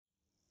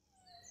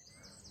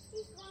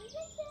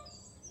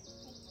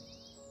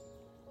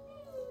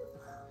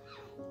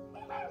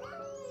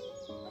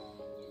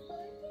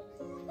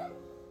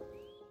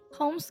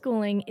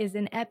Homeschooling is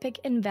an epic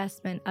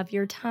investment of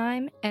your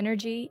time,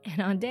 energy,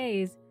 and on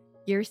days,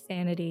 your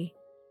sanity.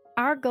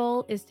 Our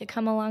goal is to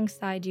come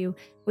alongside you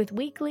with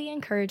weekly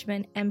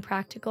encouragement and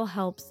practical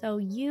help so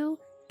you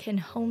can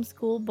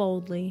homeschool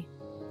boldly.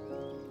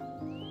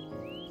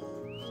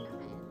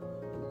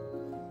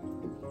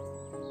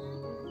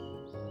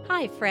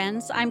 Hi,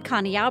 friends. I'm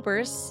Connie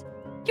Albers.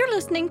 You're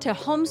listening to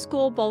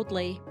Homeschool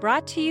Boldly,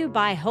 brought to you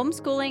by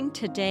Homeschooling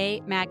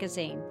Today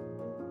magazine.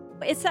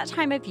 It's that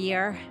time of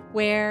year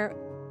where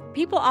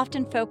people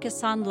often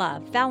focus on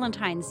love,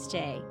 Valentine's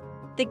Day,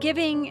 the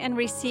giving and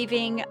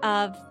receiving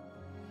of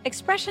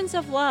expressions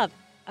of love,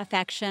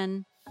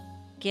 affection,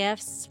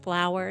 gifts,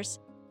 flowers.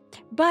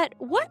 But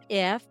what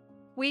if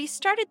we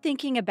started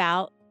thinking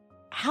about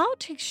how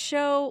to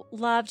show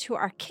love to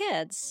our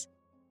kids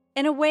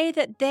in a way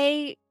that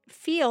they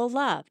feel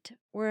loved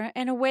or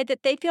in a way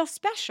that they feel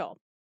special?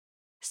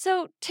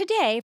 So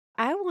today,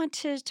 I want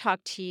to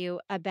talk to you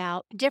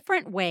about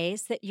different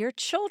ways that your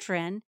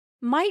children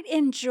might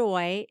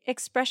enjoy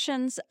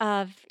expressions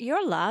of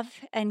your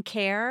love and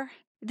care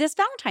this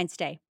Valentine's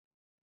Day.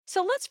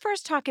 So let's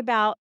first talk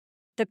about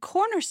the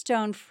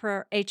cornerstone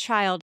for a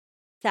child,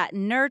 that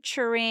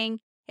nurturing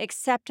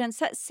acceptance,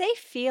 that safe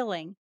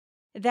feeling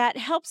that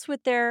helps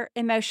with their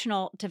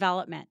emotional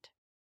development.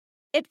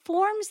 It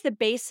forms the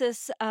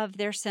basis of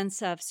their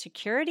sense of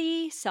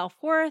security, self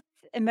worth,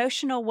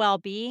 emotional well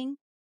being.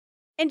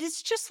 And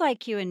it's just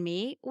like you and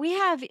me. We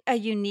have a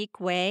unique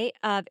way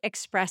of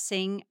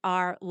expressing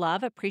our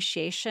love,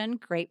 appreciation,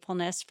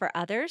 gratefulness for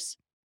others.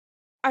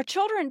 Our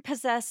children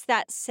possess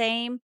that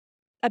same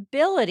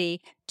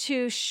ability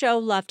to show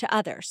love to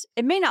others.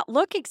 It may not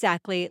look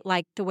exactly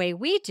like the way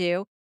we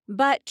do,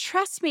 but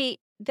trust me,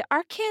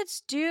 our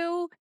kids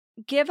do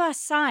give us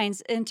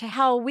signs into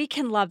how we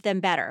can love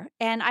them better.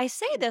 And I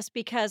say this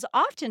because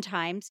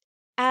oftentimes,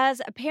 as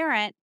a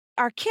parent,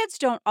 our kids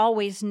don't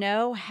always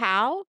know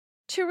how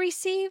to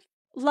receive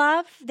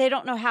love. They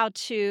don't know how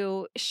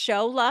to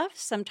show love.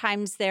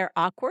 Sometimes they're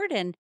awkward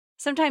and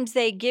sometimes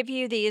they give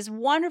you these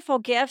wonderful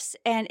gifts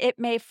and it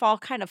may fall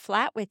kind of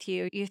flat with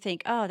you. You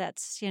think, oh,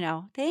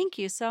 thank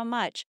you so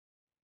much.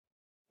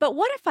 But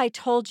what if I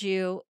told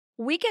you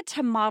we get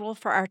to model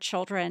for our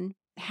children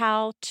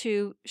how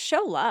to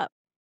show love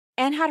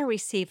and how to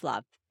receive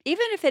love,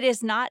 even if it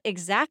is not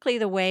exactly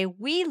the way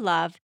we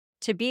love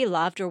to be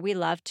loved or we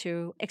love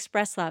to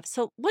express love?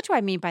 So, what do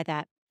I mean by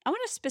that? I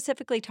want to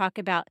specifically talk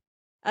about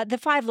the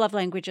 5 love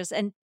languages.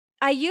 And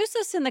I use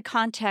this in the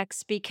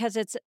context because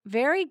it's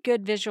very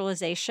good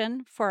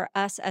visualization for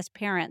us as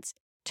parents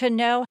to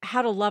know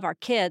how to love our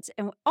kids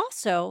and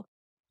also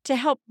to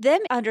help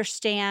them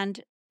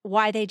understand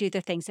why they do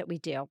the things that we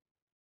do.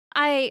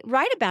 I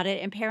write about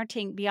it in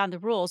Parenting Beyond the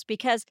Rules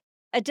because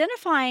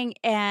identifying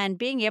and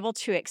being able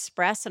to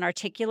express and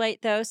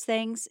articulate those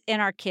things in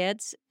our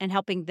kids and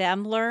helping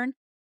them learn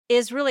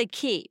is really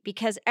key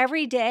because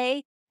every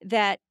day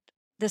that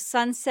the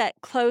sunset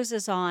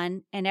closes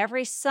on and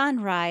every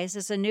sunrise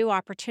is a new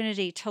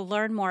opportunity to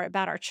learn more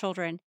about our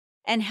children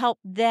and help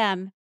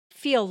them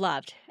feel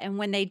loved. And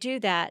when they do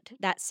that,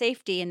 that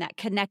safety and that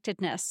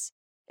connectedness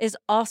is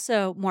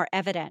also more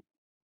evident.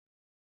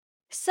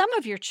 Some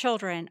of your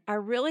children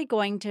are really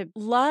going to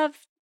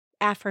love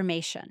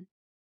affirmation.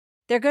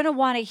 They're going to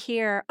want to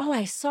hear, oh,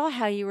 I saw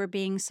how you were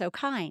being so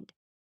kind.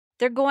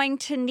 They're going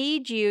to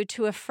need you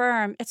to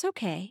affirm, it's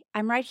okay.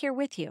 I'm right here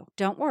with you.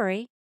 Don't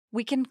worry.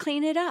 We can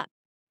clean it up.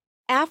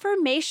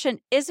 Affirmation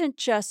isn't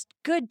just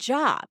good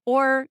job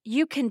or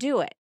you can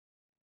do it.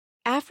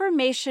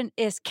 Affirmation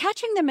is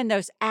catching them in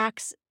those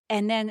acts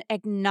and then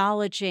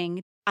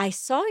acknowledging, I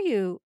saw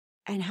you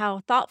and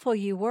how thoughtful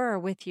you were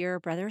with your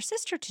brother or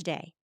sister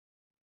today.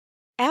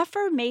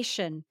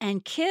 Affirmation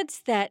and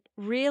kids that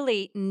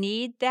really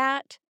need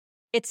that,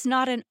 it's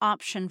not an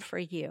option for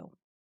you.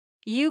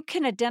 You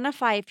can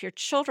identify if your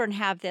children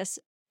have this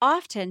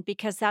often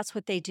because that's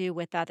what they do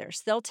with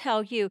others. They'll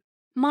tell you,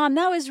 Mom,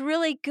 that was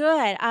really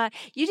good.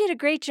 You did a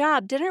great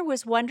job. Dinner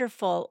was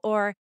wonderful.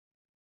 Or,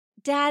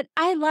 Dad,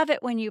 I love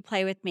it when you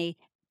play with me.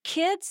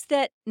 Kids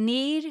that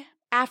need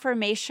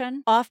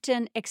affirmation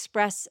often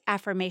express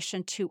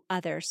affirmation to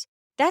others.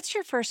 That's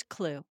your first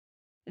clue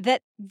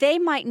that they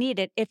might need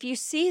it if you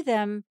see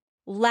them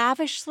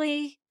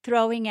lavishly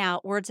throwing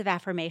out words of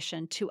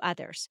affirmation to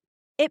others.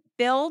 It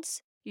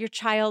builds your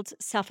child's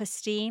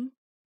self-esteem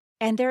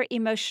and their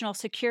emotional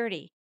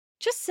security.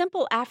 Just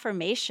simple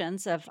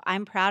affirmations of,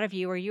 I'm proud of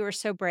you or you are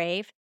so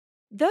brave,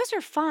 those are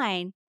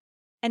fine.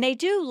 And they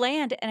do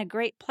land in a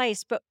great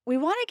place, but we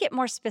want to get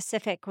more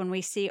specific when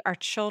we see our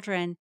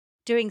children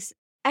doing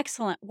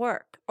excellent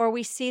work, or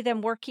we see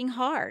them working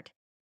hard,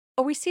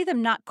 or we see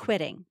them not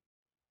quitting.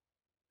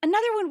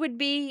 Another one would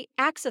be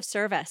acts of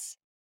service.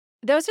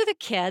 Those are the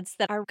kids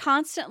that are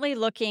constantly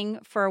looking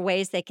for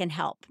ways they can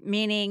help,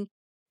 meaning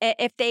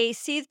if they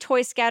see the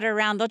toys scattered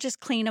around, they'll just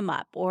clean them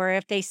up. Or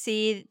if they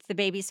see the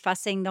baby's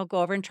fussing, they'll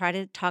go over and try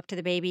to talk to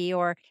the baby.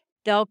 Or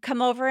They'll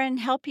come over and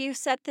help you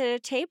set the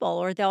table,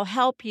 or they'll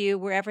help you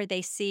wherever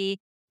they see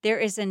there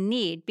is a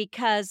need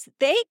because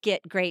they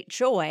get great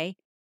joy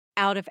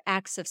out of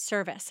acts of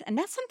service. And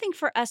that's something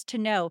for us to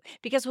know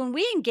because when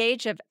we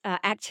engage of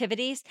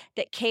activities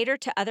that cater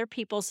to other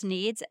people's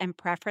needs and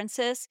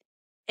preferences,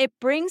 it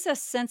brings a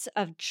sense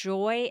of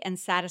joy and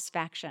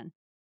satisfaction.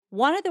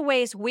 One of the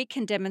ways we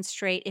can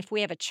demonstrate if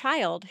we have a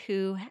child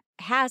who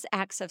has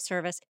acts of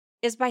service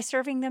is by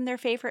serving them their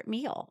favorite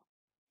meal.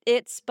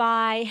 It's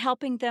by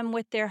helping them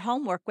with their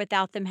homework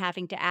without them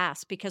having to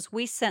ask because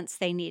we sense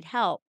they need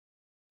help.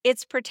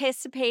 It's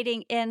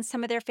participating in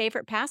some of their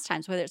favorite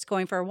pastimes, whether it's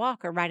going for a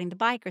walk or riding the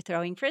bike or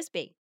throwing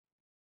frisbee.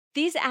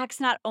 These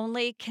acts not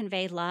only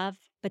convey love,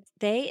 but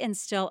they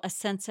instill a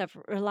sense of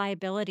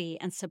reliability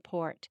and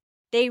support.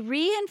 They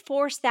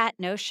reinforce that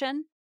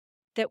notion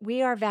that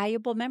we are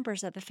valuable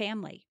members of the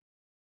family.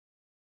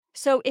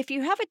 So if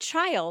you have a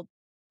child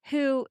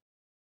who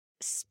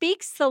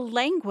speaks the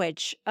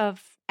language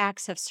of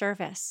acts of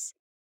service,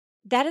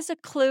 that is a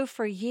clue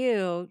for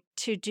you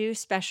to do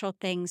special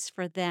things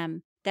for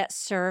them that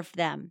serve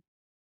them.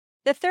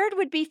 The third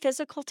would be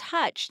physical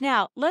touch.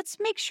 Now, let's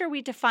make sure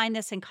we define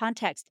this in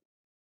context.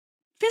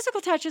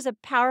 Physical touch is a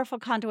powerful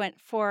conduit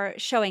for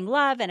showing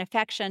love and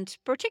affection,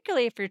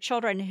 particularly if your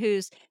children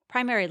whose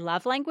primary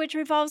love language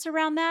revolves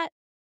around that,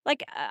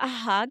 like a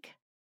hug,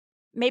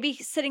 maybe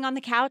sitting on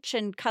the couch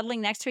and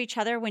cuddling next to each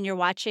other when you're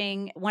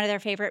watching one of their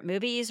favorite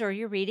movies or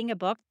you're reading a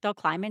book, they'll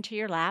climb into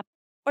your lap.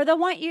 Or they'll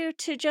want you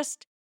to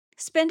just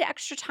spend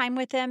extra time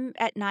with them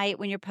at night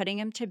when you're putting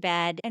them to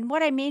bed. And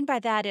what I mean by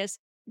that is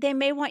they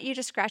may want you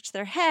to scratch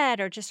their head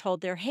or just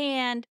hold their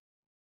hand.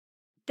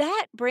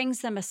 That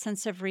brings them a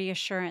sense of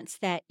reassurance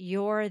that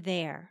you're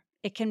there.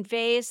 It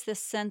conveys this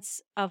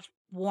sense of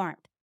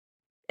warmth.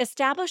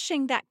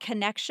 Establishing that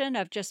connection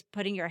of just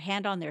putting your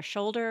hand on their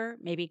shoulder,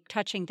 maybe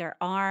touching their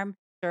arm,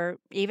 or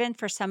even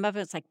for some of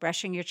it's like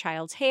brushing your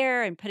child's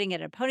hair and putting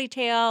it in a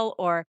ponytail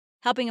or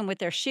helping them with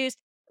their shoes.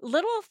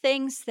 Little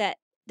things that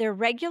they're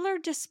regular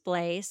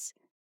displays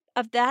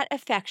of that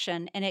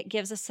affection, and it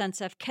gives a sense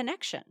of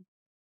connection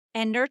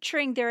and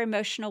nurturing their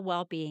emotional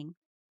well being.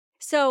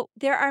 So,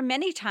 there are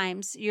many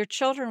times your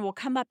children will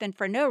come up and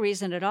for no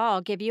reason at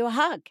all give you a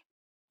hug,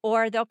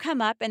 or they'll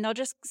come up and they'll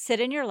just sit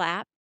in your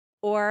lap,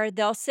 or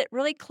they'll sit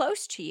really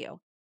close to you.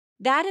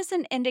 That is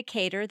an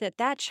indicator that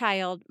that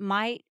child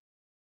might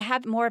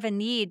have more of a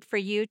need for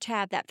you to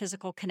have that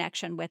physical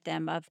connection with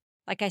them of,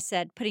 like I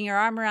said, putting your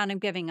arm around them,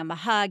 giving them a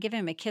hug, giving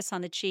them a kiss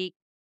on the cheek.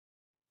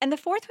 And the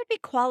fourth would be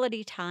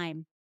quality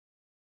time.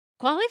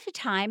 Quality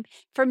time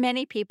for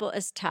many people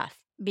is tough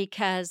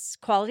because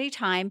quality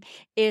time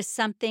is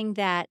something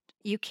that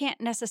you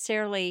can't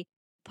necessarily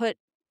put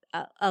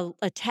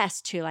a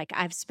test to, like,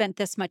 I've spent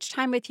this much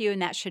time with you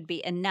and that should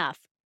be enough.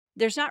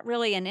 There's not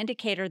really an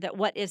indicator that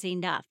what is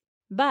enough.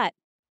 But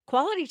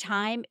quality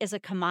time is a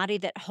commodity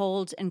that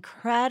holds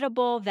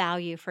incredible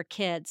value for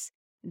kids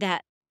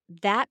that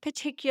that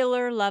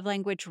particular love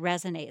language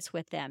resonates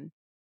with them.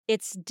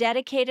 It's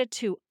dedicated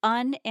to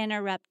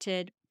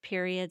uninterrupted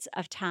periods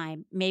of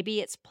time. Maybe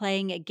it's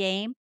playing a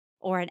game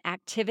or an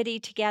activity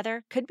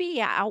together. Could be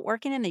out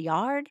working in the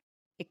yard.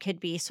 It could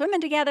be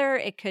swimming together.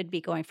 It could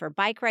be going for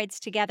bike rides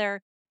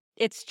together.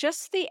 It's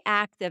just the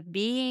act of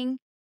being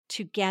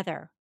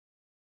together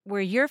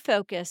where your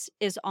focus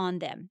is on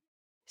them.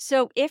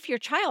 So if your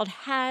child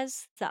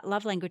has that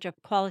love language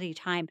of quality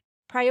time,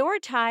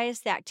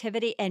 prioritize the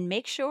activity and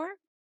make sure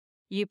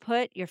you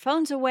put your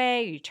phones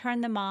away, you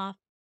turn them off.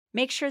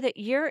 Make sure that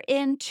you're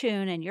in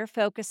tune and you're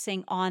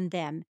focusing on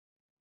them.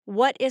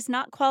 What is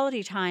not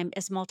quality time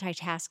is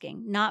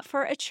multitasking, not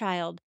for a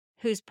child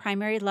whose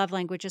primary love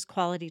language is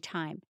quality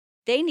time.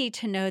 They need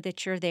to know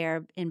that you're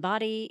there in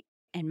body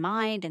and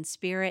mind and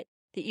spirit,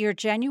 that you're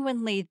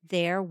genuinely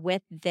there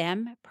with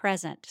them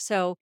present.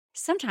 So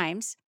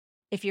sometimes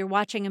if you're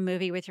watching a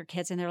movie with your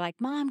kids and they're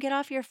like, Mom, get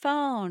off your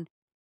phone.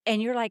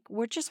 And you're like,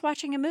 we're just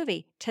watching a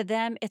movie. To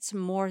them, it's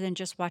more than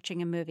just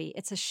watching a movie.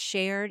 It's a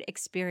shared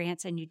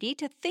experience. And you need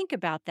to think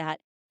about that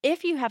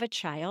if you have a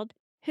child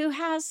who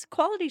has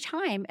quality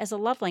time as a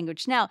love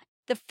language. Now,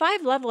 the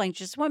five love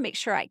languages, I want to make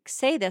sure I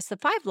say this. The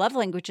five love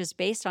languages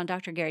based on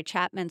Dr. Gary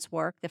Chapman's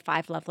work, The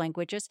Five Love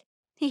Languages.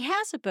 He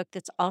has a book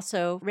that's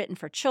also written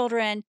for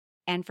children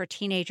and for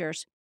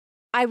teenagers.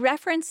 I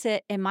reference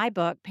it in my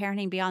book,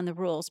 Parenting Beyond the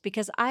Rules,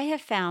 because I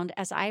have found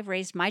as I've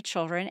raised my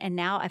children and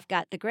now I've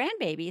got the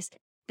grandbabies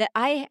that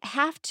I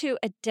have to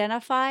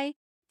identify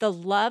the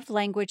love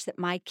language that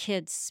my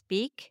kids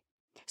speak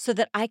so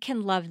that I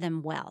can love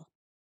them well.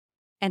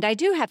 And I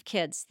do have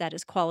kids that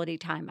is quality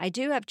time. I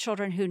do have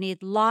children who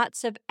need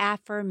lots of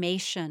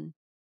affirmation.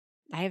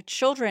 I have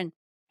children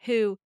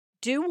who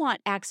do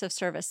want acts of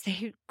service.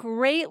 They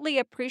greatly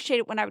appreciate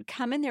it when I would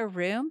come in their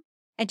room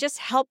and just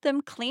help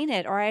them clean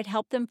it, or I'd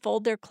help them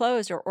fold their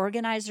clothes or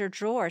organize their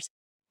drawers.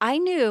 I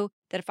knew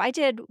that if I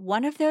did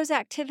one of those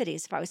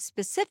activities, if I was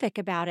specific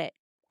about it,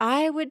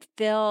 I would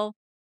fill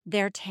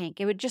their tank.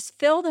 It would just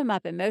fill them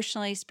up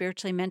emotionally,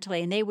 spiritually,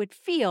 mentally, and they would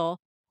feel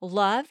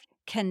loved,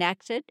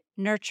 connected,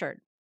 nurtured.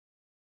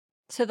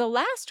 So the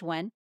last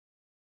one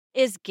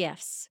is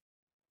gifts.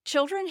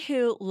 Children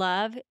who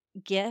love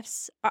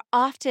gifts are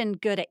often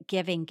good at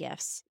giving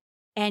gifts,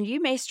 and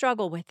you may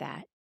struggle with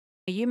that.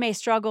 You may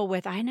struggle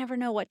with, I never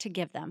know what to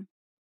give them,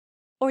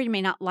 or you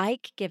may not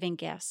like giving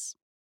gifts.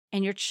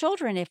 And your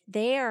children, if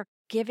they are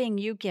giving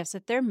you gifts,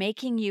 if they're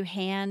making you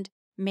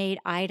handmade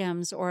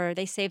items, or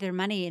they save their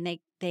money and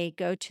they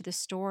go to the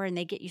store and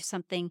they get you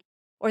something,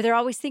 or they're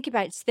always thinking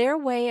about it, it's their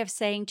way of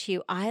saying to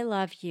you, I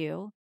love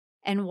you.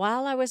 And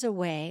while I was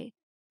away,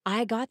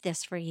 I got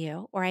this for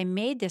you, or I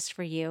made this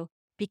for you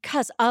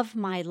because of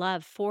my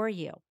love for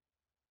you.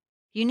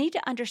 You need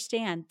to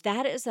understand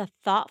that is a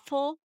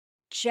thoughtful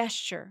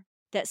gesture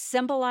that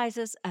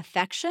symbolizes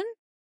affection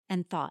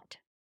and thought.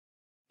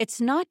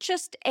 It's not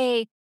just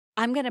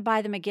I'm going to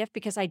buy them a gift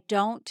because I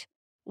don't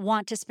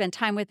want to spend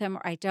time with them,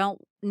 or I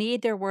don't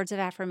need their words of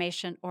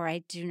affirmation, or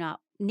I do not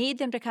need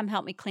them to come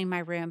help me clean my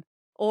room,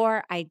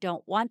 or I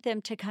don't want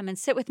them to come and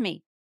sit with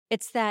me.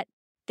 It's that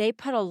they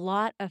put a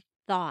lot of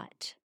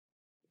thought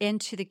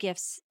into the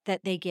gifts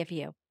that they give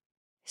you.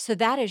 So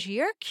that is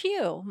your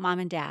cue, mom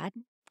and dad,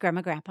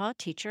 grandma, grandpa,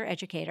 teacher,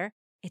 educator.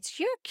 It's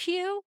your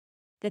cue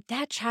that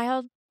that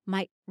child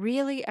might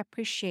really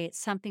appreciate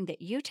something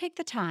that you take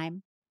the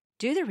time,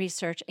 do the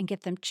research, and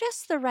give them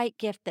just the right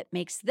gift that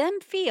makes them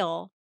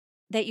feel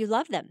that you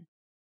love them.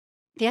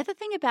 The other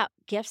thing about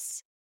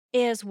gifts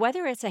is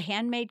whether it's a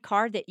handmade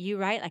card that you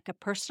write, like a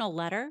personal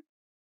letter,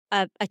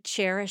 a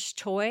cherished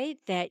toy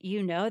that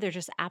you know they're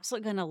just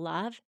absolutely going to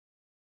love,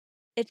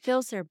 it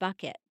fills their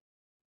bucket.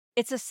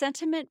 It's a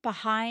sentiment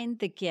behind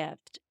the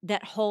gift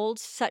that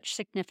holds such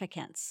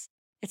significance.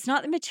 It's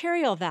not the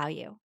material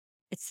value,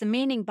 it's the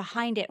meaning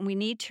behind it. And we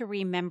need to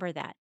remember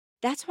that.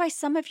 That's why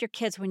some of your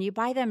kids, when you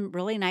buy them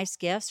really nice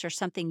gifts or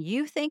something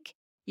you think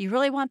you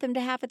really want them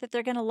to have it that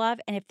they're going to love,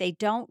 and if they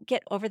don't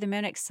get over the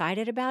moon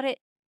excited about it,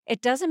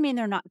 it doesn't mean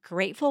they're not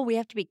grateful. We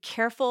have to be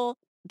careful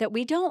that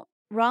we don't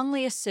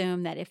wrongly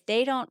assume that if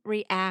they don't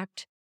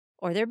react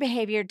or their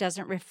behavior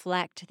doesn't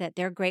reflect that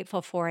they're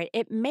grateful for it,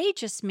 it may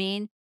just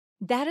mean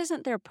that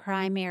isn't their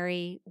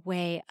primary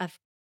way of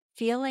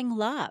feeling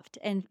loved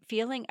and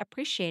feeling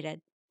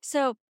appreciated.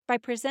 So, by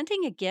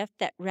presenting a gift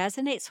that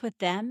resonates with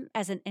them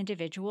as an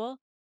individual,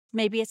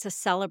 maybe it's a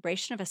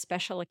celebration of a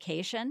special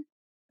occasion,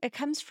 it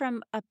comes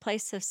from a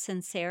place of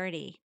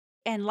sincerity.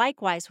 And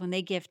likewise, when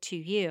they give to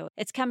you,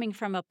 it's coming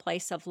from a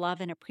place of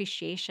love and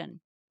appreciation.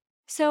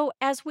 So,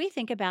 as we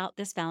think about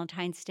this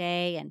Valentine's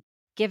Day and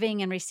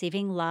giving and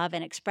receiving love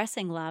and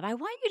expressing love, I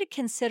want you to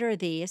consider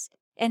these.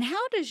 And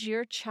how does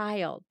your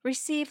child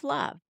receive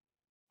love?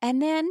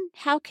 And then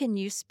how can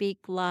you speak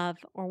love,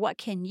 or what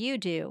can you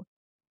do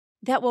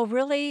that will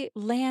really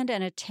land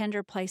in a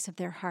tender place of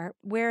their heart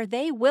where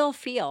they will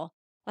feel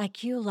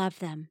like you love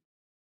them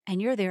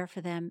and you're there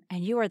for them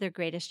and you are their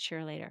greatest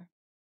cheerleader?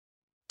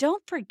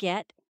 Don't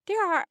forget,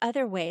 there are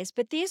other ways,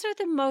 but these are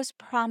the most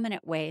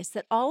prominent ways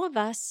that all of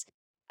us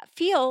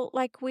feel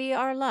like we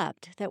are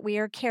loved, that we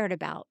are cared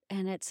about,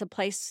 and it's a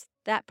place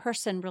that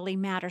person really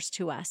matters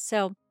to us.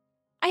 So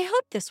I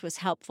hope this was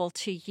helpful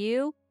to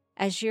you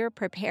as you're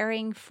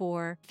preparing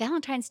for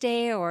Valentine's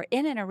Day or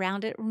in and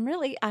around it, and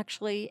really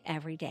actually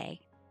every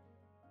day.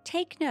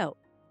 Take note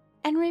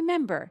and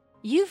remember,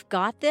 you've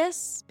got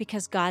this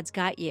because God's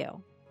got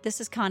you.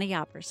 This is Connie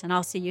Albers, and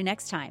I'll see you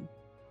next time.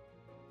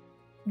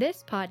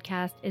 This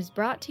podcast is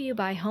brought to you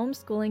by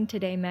Homeschooling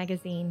Today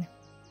magazine.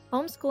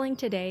 Homeschooling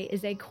Today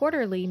is a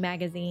quarterly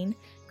magazine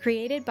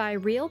created by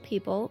real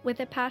people with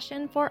a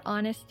passion for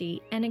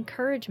honesty and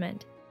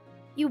encouragement.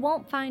 You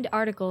won't find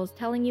articles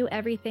telling you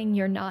everything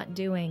you're not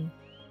doing.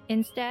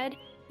 Instead,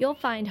 you'll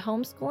find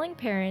homeschooling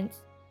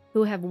parents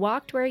who have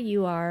walked where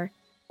you are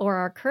or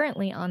are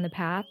currently on the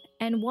path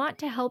and want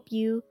to help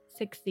you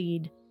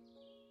succeed.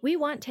 We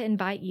want to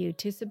invite you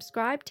to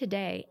subscribe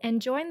today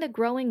and join the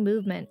growing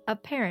movement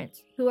of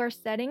parents who are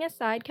setting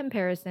aside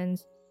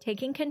comparisons,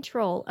 taking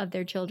control of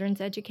their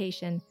children's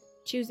education,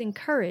 choosing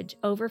courage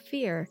over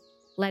fear,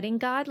 letting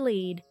God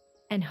lead,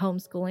 and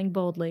homeschooling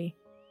boldly.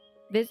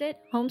 Visit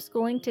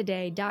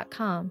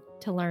homeschoolingtoday.com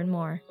to learn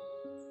more.